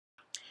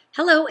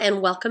Hello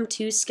and welcome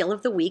to Skill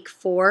of the Week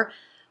for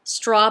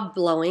straw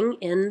blowing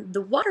in the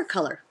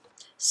watercolor.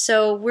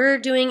 So we're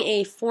doing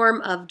a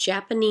form of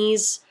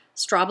Japanese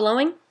straw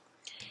blowing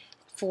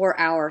for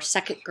our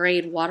second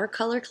grade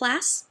watercolor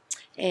class,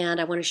 and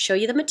I want to show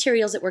you the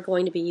materials that we're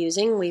going to be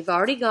using. We've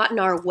already gotten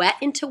our wet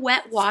into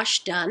wet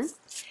wash done,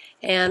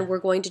 and we're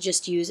going to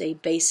just use a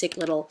basic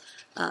little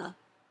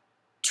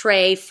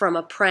tray from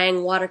a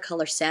Prang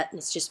watercolor set, and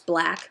it's just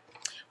black.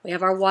 We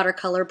have our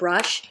watercolor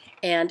brush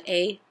and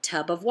a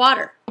tub of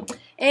water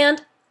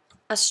and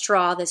a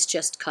straw that's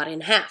just cut in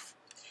half.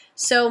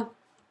 So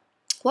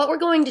what we're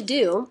going to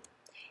do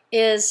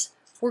is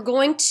we're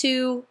going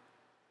to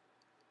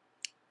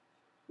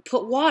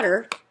put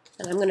water,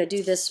 and I'm going to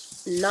do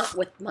this not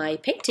with my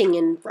painting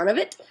in front of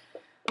it.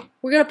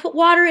 We're going to put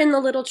water in the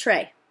little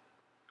tray,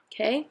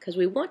 okay, because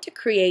we want to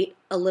create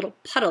a little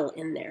puddle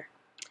in there.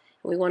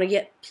 We want to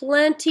get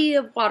plenty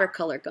of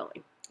watercolor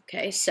going.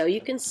 Okay, so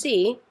you can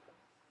see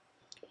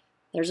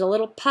there's a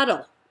little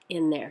puddle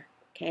in there.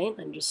 Okay,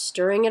 I'm just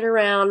stirring it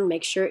around,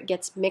 make sure it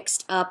gets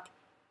mixed up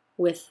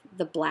with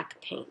the black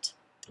paint.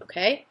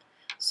 Okay,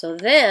 so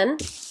then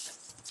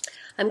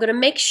I'm going to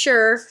make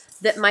sure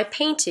that my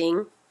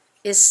painting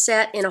is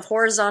set in a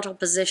horizontal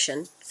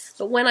position,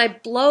 but when I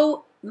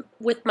blow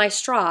with my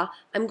straw,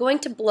 I'm going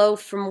to blow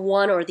from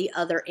one or the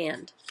other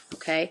end.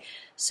 Okay,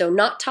 so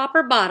not top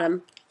or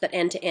bottom, but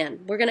end to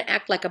end. We're going to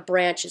act like a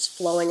branch is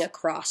flowing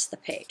across the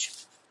page.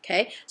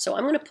 Okay, so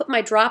I'm going to put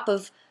my drop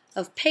of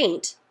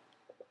paint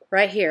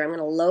right here. I'm going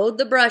to load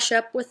the brush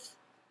up with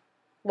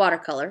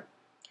watercolor,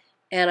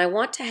 and I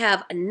want to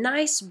have a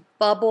nice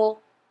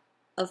bubble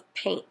of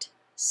paint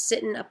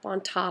sitting up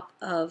on top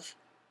of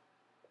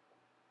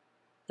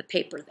the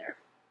paper there.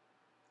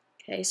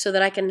 Okay, so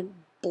that I can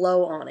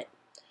blow on it.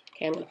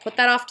 Okay, I'm going to put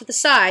that off to the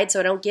side so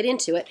I don't get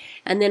into it,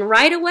 and then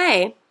right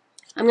away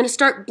I'm going to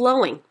start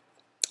blowing.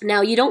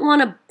 Now you don't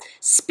want to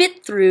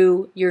spit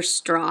through your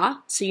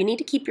straw, so you need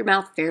to keep your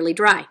mouth fairly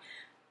dry.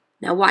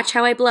 Now watch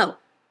how I blow.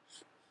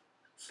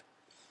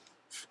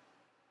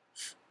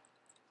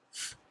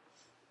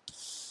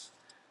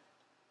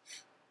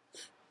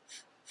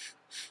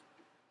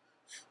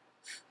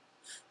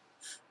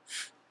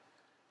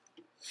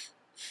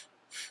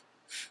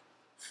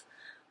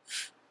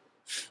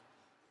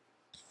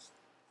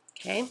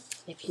 Okay,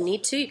 if you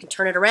need to, you can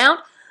turn it around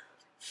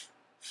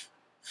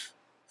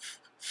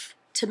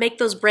to make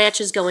those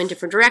branches go in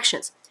different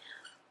directions.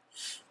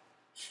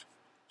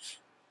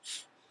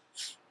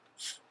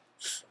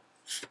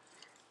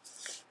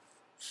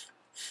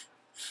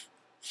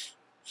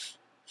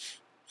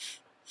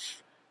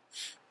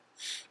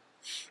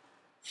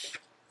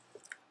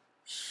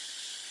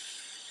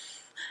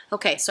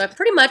 Okay, so I've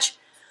pretty much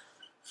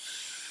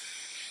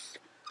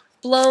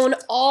blown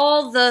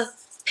all the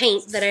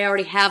paint that I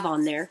already have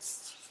on there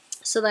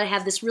so that I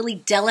have this really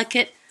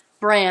delicate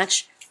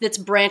branch that's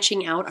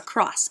branching out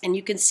across. And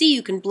you can see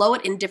you can blow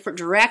it in different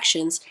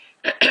directions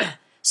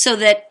so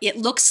that it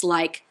looks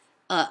like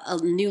a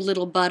new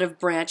little bud of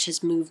branch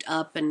has moved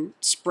up and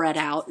spread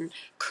out and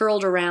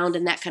curled around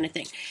and that kind of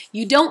thing.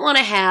 You don't want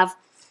to have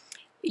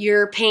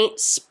your paint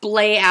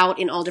splay out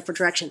in all different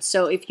directions.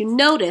 So if you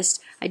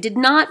noticed, I did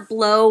not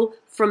blow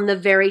from the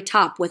very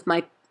top with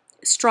my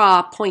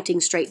straw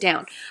pointing straight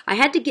down. I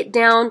had to get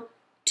down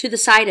to the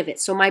side of it.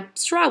 So my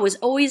straw was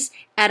always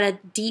at a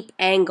deep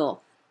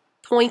angle,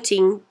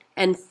 pointing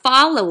and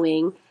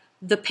following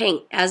the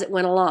paint as it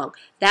went along.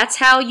 That's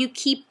how you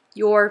keep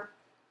your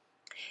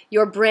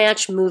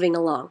branch moving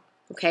along.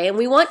 Okay, and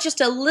we want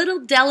just a little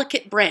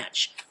delicate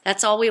branch.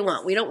 That's all we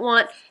want. We don't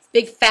want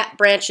big fat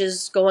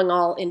branches going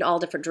in all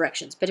different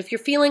directions. But if you're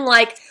feeling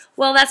like,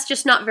 well, that's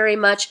just not very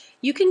much,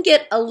 you can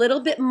get a little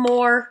bit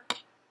more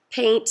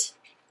paint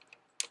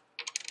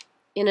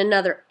in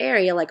another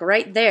area, like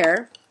right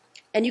there,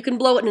 and you can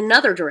blow it in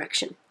another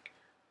direction.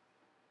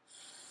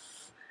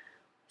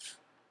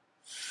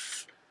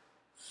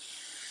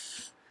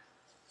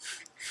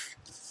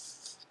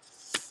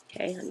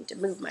 Okay, I need to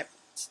move my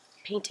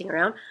painting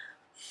around.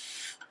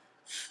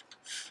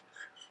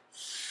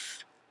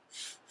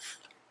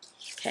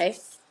 Okay,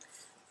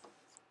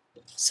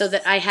 so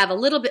that I have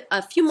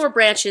a few more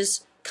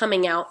branches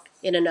coming out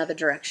in another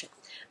direction.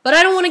 But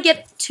I don't want to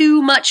get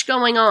too much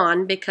going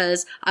on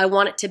because I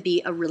want it to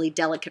be a really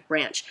delicate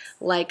branch,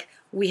 like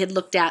we had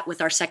looked at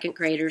with our second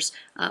graders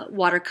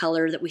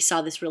watercolor, that we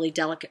saw this really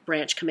delicate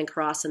branch coming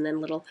across and then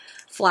little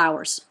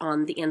flowers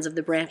on the ends of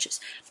the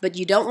branches. But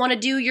you don't want to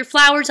do your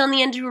flowers on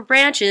the end of your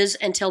branches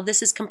until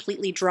this is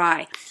completely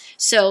dry.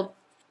 So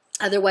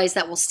otherwise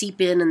that will seep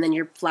in and then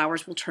your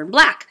flowers will turn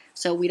black.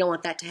 So we don't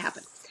want that to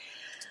happen.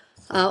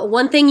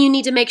 One thing you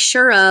need to make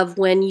sure of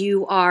when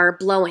you are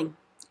blowing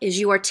is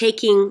you are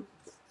taking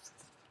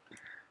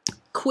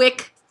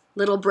quick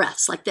little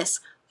breaths like this.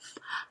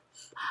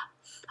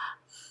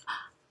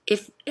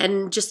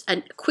 And just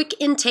a quick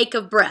intake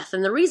of breath.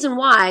 And the reason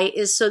why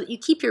is so that you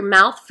keep your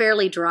mouth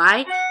fairly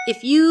dry.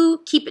 If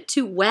you keep it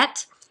too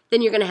wet,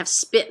 then you're going to have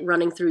spit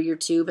running through your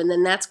tube, and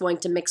then that's going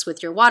to mix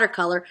with your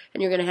watercolor,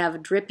 and you're going to have a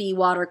drippy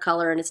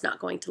watercolor, and it's not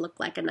going to look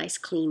like a nice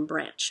clean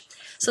branch.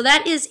 So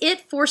that is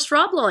it for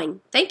straw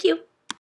blowing. Thank you.